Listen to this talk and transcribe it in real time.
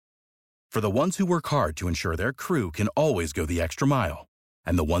For the ones who work hard to ensure their crew can always go the extra mile,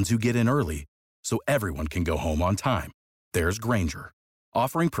 and the ones who get in early so everyone can go home on time, there's Grainger,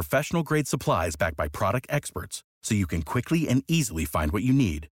 offering professional-grade supplies backed by product experts so you can quickly and easily find what you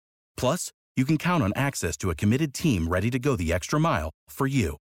need. Plus, you can count on access to a committed team ready to go the extra mile for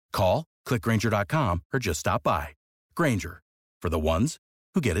you. Call, click Grainger.com, or just stop by. Grainger, for the ones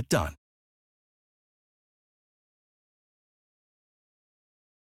who get it done.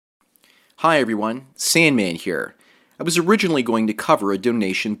 Hi everyone, Sandman here. I was originally going to cover a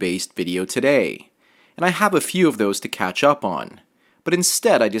donation-based video today, and I have a few of those to catch up on. But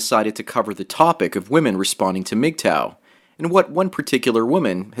instead I decided to cover the topic of women responding to MGTOW, and what one particular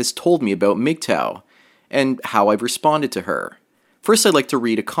woman has told me about MGTOW, and how I've responded to her. First, I'd like to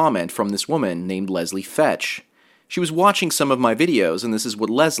read a comment from this woman named Leslie Fetch. She was watching some of my videos, and this is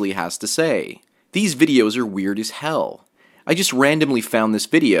what Leslie has to say. These videos are weird as hell. I just randomly found this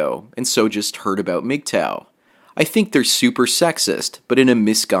video, and so just heard about MGTOW. I think they're super sexist, but in a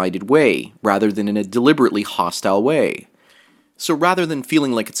misguided way, rather than in a deliberately hostile way. So rather than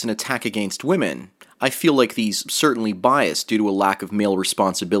feeling like it's an attack against women, I feel like these certainly biased due to a lack of male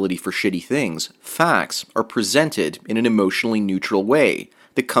responsibility for shitty things, facts are presented in an emotionally neutral way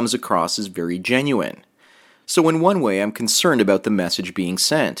that comes across as very genuine. So in one way I'm concerned about the message being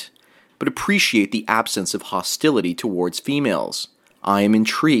sent, but appreciate the absence of hostility towards females. I am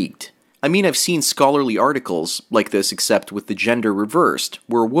intrigued. I mean, I've seen scholarly articles like this except with the gender reversed,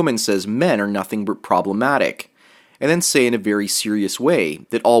 where a woman says men are nothing but problematic, and then say in a very serious way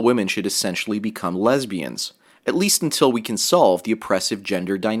that all women should essentially become lesbians, at least until we can solve the oppressive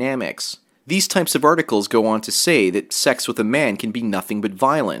gender dynamics. These types of articles go on to say that sex with a man can be nothing but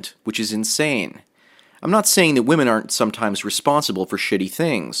violent, which is insane. I'm not saying that women aren't sometimes responsible for shitty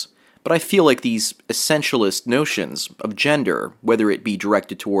things, but I feel like these essentialist notions of gender, whether it be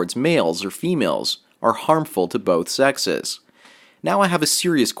directed towards males or females, are harmful to both sexes. Now I have a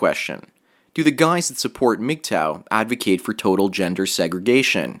serious question. Do the guys that support MGTOW advocate for total gender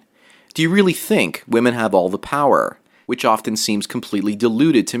segregation? Do you really think women have all the power, which often seems completely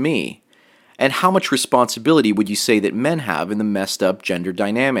diluted to me? And how much responsibility would you say that men have in the messed up gender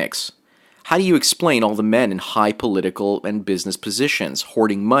dynamics? How do you explain all the men in high political and business positions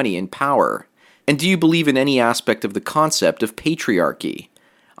hoarding money and power? And do you believe in any aspect of the concept of patriarchy?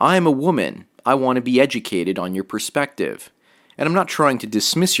 I am a woman. I want to be educated on your perspective. And I'm not trying to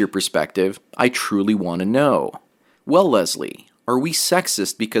dismiss your perspective. I truly want to know. Well, Leslie, are we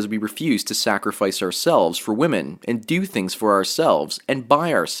sexist because we refuse to sacrifice ourselves for women and do things for ourselves and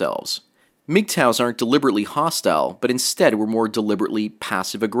by ourselves? MGTOWs aren't deliberately hostile, but instead we're more deliberately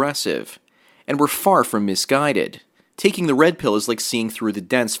passive-aggressive. And we're far from misguided. Taking the red pill is like seeing through the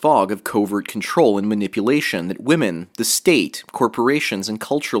dense fog of covert control and manipulation that women, the state, corporations, and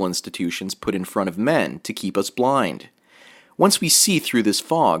cultural institutions put in front of men to keep us blind. Once we see through this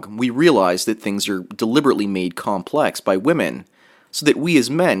fog, we realize that things are deliberately made complex by women, so that we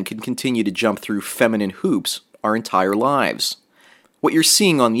as men can continue to jump through feminine hoops our entire lives. What you're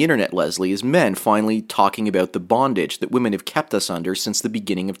seeing on the internet, Leslie, is men finally talking about the bondage that women have kept us under since the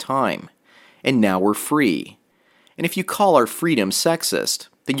beginning of time. And now we're free. And if you call our freedom sexist,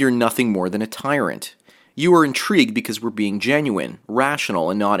 then you're nothing more than a tyrant. You are intrigued because we're being genuine,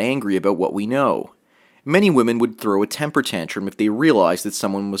 rational, and not angry about what we know. Many women would throw a temper tantrum if they realized that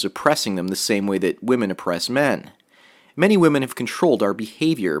someone was oppressing them the same way that women oppress men. Many women have controlled our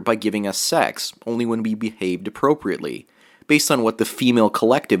behavior by giving us sex only when we behaved appropriately, based on what the female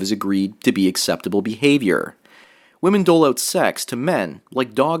collective has agreed to be acceptable behavior. Women dole out sex to men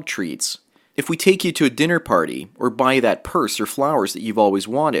like dog treats. If we take you to a dinner party, or buy you that purse or flowers that you've always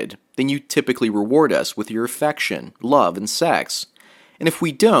wanted, then you typically reward us with your affection, love, and sex. And if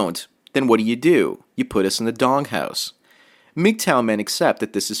we don't, then what do? You put us in the doghouse. MGTOW men accept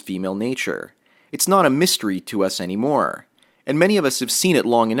that this is female nature. It's not a mystery to us anymore. And many of us have seen it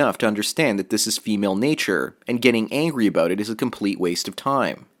long enough to understand that this is female nature, and getting angry about it is a complete waste of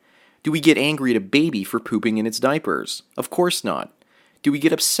time. Do we get angry at a baby for pooping in its diapers? Of course not. Do we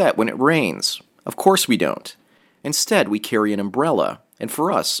get upset when it rains? Of course we don't. Instead, we carry an umbrella, and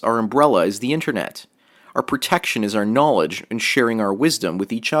for us, our umbrella is the internet. Our protection is our knowledge and sharing our wisdom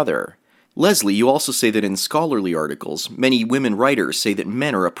with each other. Leslie, you also say that in scholarly articles, many women writers say that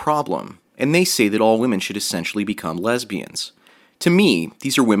men are a problem, and they say that all women should essentially become lesbians. To me,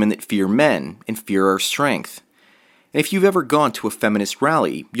 these are women that fear men and fear our strength. And if you've ever gone to a feminist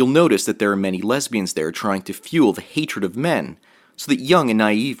rally, you'll notice that there are many lesbians there trying to fuel the hatred of men, so that young and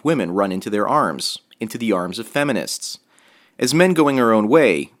naive women run into their arms, into the arms of feminists. As men going our own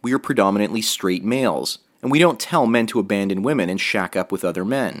way, we are predominantly straight males, and we don't tell men to abandon women and shack up with other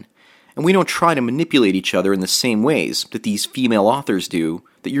men. and we don't try to manipulate each other in the same ways that these female authors do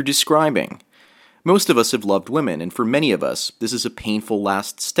that you're describing. Most of us have loved women, and for many of us, this is a painful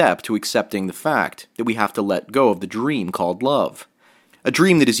last step to accepting the fact that we have to let go of the dream called love. A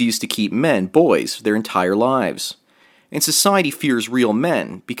dream that is used to keep men, boys, their entire lives. And society fears real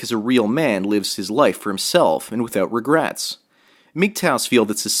men because a real man lives his life for himself and without regrets. MGTOWs feel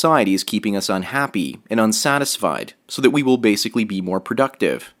that society is keeping us unhappy and unsatisfied so that we will basically be more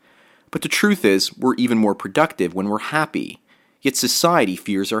productive. But the truth is, we're even more productive when we're happy, yet society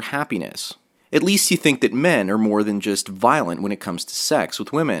fears our happiness. At least you think that men are more than just violent when it comes to sex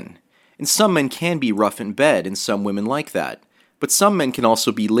with women. And some men can be rough in bed, and some women like that. But some men can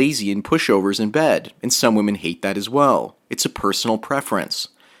also be lazy and pushovers in bed, and some women hate that as well. It's a personal preference.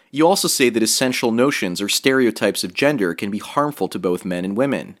 You also say that essential notions or stereotypes of gender can be harmful to both men and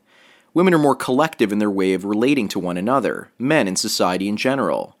women. Women are more collective in their way of relating to one another, men and society in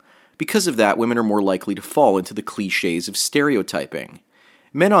general. Because of that, women are more likely to fall into the cliches of stereotyping.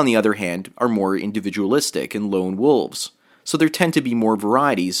 Men, on the other hand, are more individualistic and lone wolves, so there tend to be more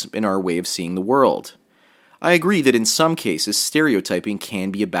varieties in our way of seeing the world. I agree that in some cases stereotyping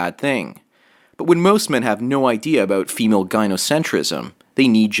can be a bad thing. But when most men have no idea about female gynocentrism, they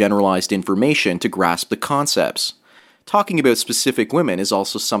need generalized information to grasp the concepts. Talking about specific women is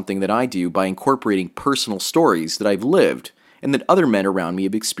also something that I do by incorporating personal stories that I've lived and that other men around me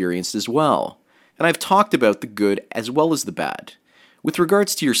have experienced as well. And I've talked about the good as well as the bad. With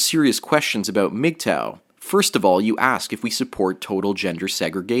regards to your serious questions about MGTOW, first of all, you ask if we support total gender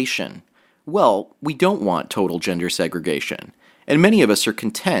segregation. Well, we don't want total gender segregation, and many of us are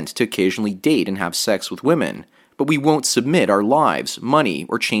content to occasionally date and have sex with women, but we won't submit our lives, money,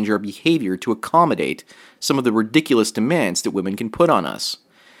 or change our behavior to accommodate some of the ridiculous demands that women can put on us.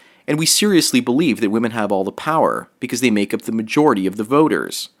 And we seriously believe that women have all the power because they make up the majority of the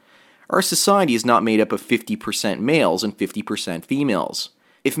voters. Our society is not made up of 50% males and 50% females.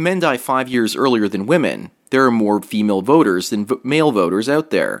 If men die 5 years earlier than women, there are more female voters than male voters out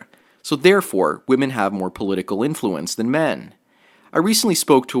there. So therefore, women have more political influence than men. I recently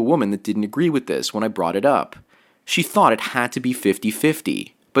spoke to a woman that didn't agree with this when I brought it up. She thought it had to be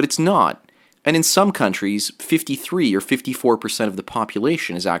 50-50, but it's not. And in some countries, 53 or 54% of the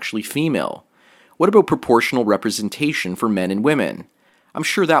population is actually female. What about proportional representation for men and women? I'm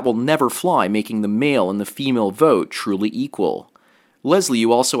sure that will never fly, making the male and the female vote truly equal. Leslie,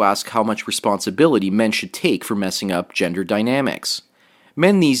 you also ask how much responsibility men should take for messing up gender dynamics.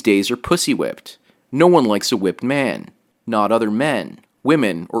 Men these days are pussy-whipped. No one likes a whipped man. Not other men,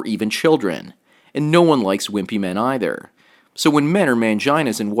 women, or even children. And no one likes wimpy men either. So when men are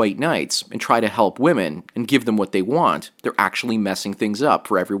manginas and white knights and try to help women and give them what they want, they're actually messing things up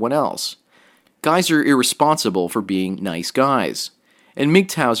for everyone else. Guys are irresponsible for being nice guys. And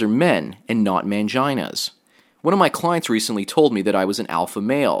MGTOWs are men and not manginas. One of my clients recently told me that I was an alpha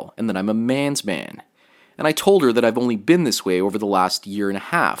male and that I'm a man's man. And I told her that I've only been this way over the last year and a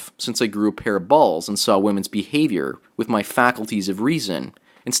half, since I grew a pair of balls and saw women's behavior with my faculties of reason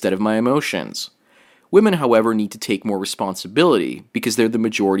instead of my emotions. Women, however, need to take more responsibility because they're the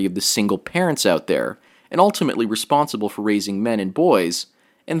majority of the single parents out there and ultimately responsible for raising men and boys,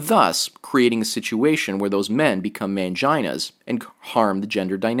 and thus creating a situation where those men become manginas and harm the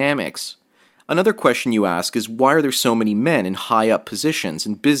gender dynamics. Another question you ask is why are there so many men in high-up positions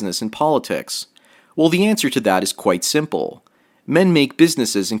in business and politics? Well, the answer to that is quite simple. Men make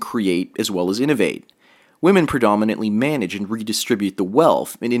businesses and create as well as innovate. Women predominantly manage and redistribute the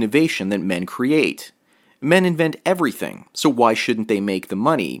wealth and innovation that men create. Men invent everything, so why shouldn't they make the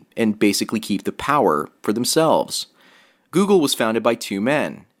money and basically keep the power for themselves? Google was founded by 2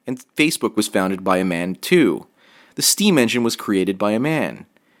 men, and Facebook was founded by a man too. The steam engine was created by a man.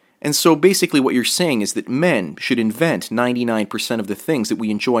 And so basically what you're saying is that men should invent 99% of the things that we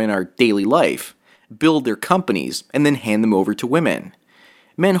enjoy in our daily life, build their companies, and then hand them over to women.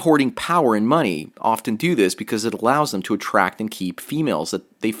 Men hoarding power and money often do this because it allows them to attract and keep females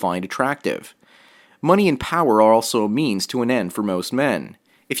that they find attractive. Money and power are also a means to an end for most men.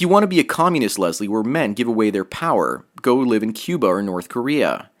 If you want to be a communist, Leslie, where men give away their power, go live in Cuba or North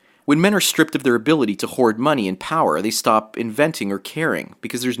Korea. When men are stripped of their ability to hoard money and power, they stop inventing or caring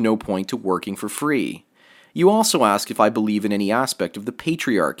because there's no point to working for free. You also ask if I believe in any aspect of the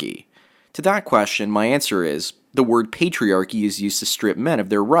patriarchy. To that question, my answer is, the word patriarchy is used to strip men of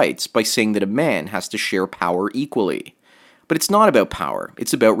their rights by saying that a man has to share power equally. But it's not about power,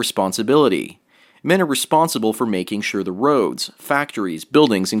 it's about responsibility. Men are responsible for making sure the roads, factories,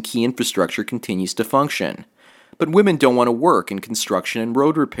 buildings, and key infrastructure continues to function. But women don't want to work in construction and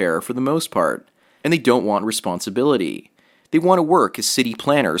road repair for the most part, and they don't want responsibility. They want to work as city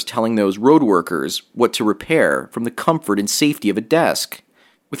planners telling those road workers what to repair from the comfort and safety of a desk.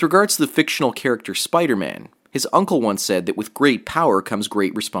 With regards to the fictional character Spider-Man, his uncle once said that with great power comes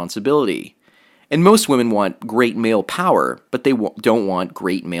great responsibility. And most women want great male power, but they don't want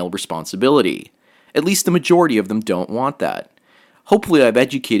great male responsibility. At least the majority of them don't want that. Hopefully I've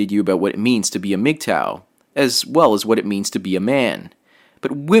educated you about what it means to be a MGTOW, as well as what it means to be a man.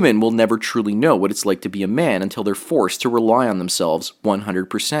 But women will never truly know what it's like to be a man until they're forced to rely on themselves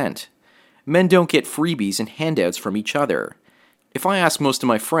 100%. Men don't get freebies and handouts from each other. If I ask most of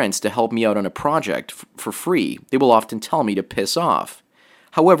my friends to help me out on a project for free, they will often tell me to piss off.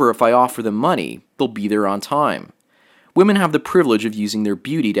 However, if I offer them money, they'll be there on time. Women have the privilege of using their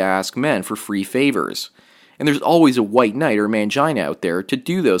beauty to ask men for free favors, and there's always a white knight or mangina out there to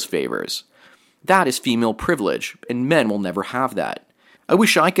do those favors. That is female privilege, and men will never have that. I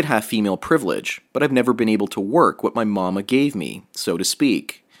wish I could have female privilege, but I've never been able to work what my mama gave me, so to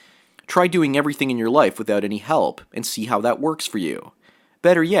speak. Try doing everything in your life without any help and see how that works for you.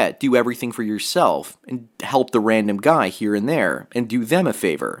 Better yet, do everything for yourself and help the random guy here and there and do them a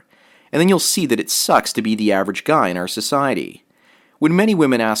favor. And then you'll see that it sucks to be the average guy in our society. When many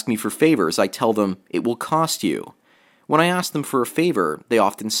women ask me for favors, I tell them it will cost you. When I ask them for a favor, they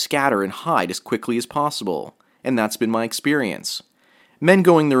often scatter and hide as quickly as possible, and that's been my experience. Men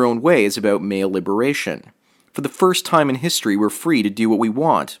going their own way is about male liberation. For the first time in history, we're free to do what we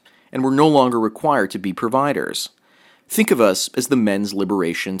want, and we're no longer required to be providers. Think of us as the Men's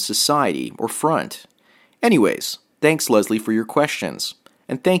Liberation Society, or Front. Anyways, thanks Leslie for your questions,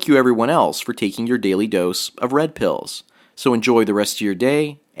 and thank you everyone else for taking your daily dose of red pills. So enjoy the rest of your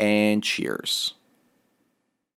day, and cheers.